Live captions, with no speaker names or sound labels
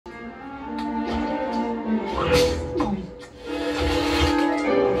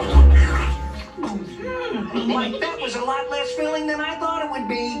Like, that was a lot less filling than I thought it would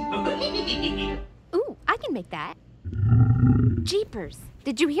be. Ooh, I can make that. Jeepers,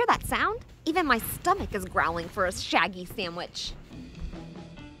 did you hear that sound? Even my stomach is growling for a shaggy sandwich.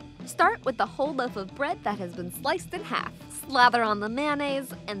 Start with the whole loaf of bread that has been sliced in half. Slather on the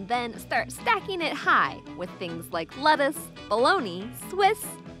mayonnaise, and then start stacking it high with things like lettuce, bologna, Swiss,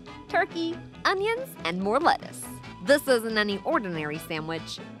 turkey, onions, and more lettuce. This isn't any ordinary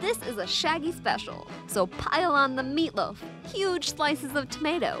sandwich. This is a shaggy special. So pile on the meatloaf, huge slices of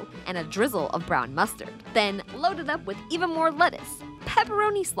tomato, and a drizzle of brown mustard. Then load it up with even more lettuce,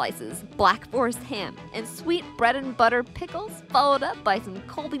 pepperoni slices, Black Forest ham, and sweet bread and butter pickles, followed up by some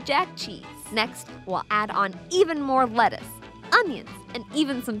Colby Jack cheese. Next, we'll add on even more lettuce, onions, and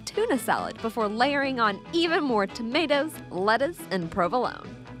even some tuna salad before layering on even more tomatoes, lettuce, and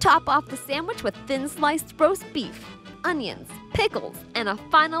provolone. Top off the sandwich with thin sliced roast beef, onions, pickles, and a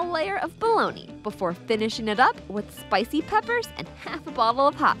final layer of bologna before finishing it up with spicy peppers and half a bottle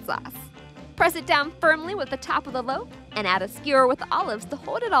of hot sauce. Press it down firmly with the top of the loaf and add a skewer with olives to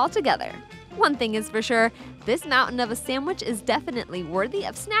hold it all together. One thing is for sure, this mountain of a sandwich is definitely worthy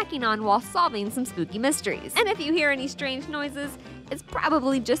of snacking on while solving some spooky mysteries. And if you hear any strange noises, it's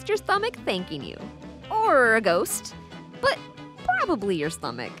probably just your stomach thanking you. Or a ghost. But probably your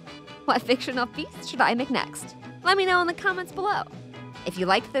stomach. What fictional feast should I make next? Let me know in the comments below. If you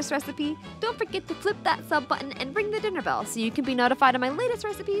liked this recipe, don't forget to flip that sub button and ring the dinner bell so you can be notified of my latest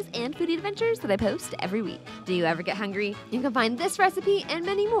recipes and foodie adventures that I post every week. Do you ever get hungry? You can find this recipe and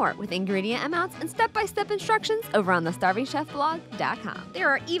many more with ingredient amounts and step-by-step instructions over on thestarvingchefblog.com. There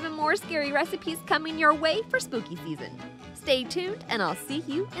are even more scary recipes coming your way for spooky season. Stay tuned and I'll see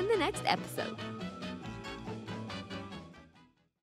you in the next episode.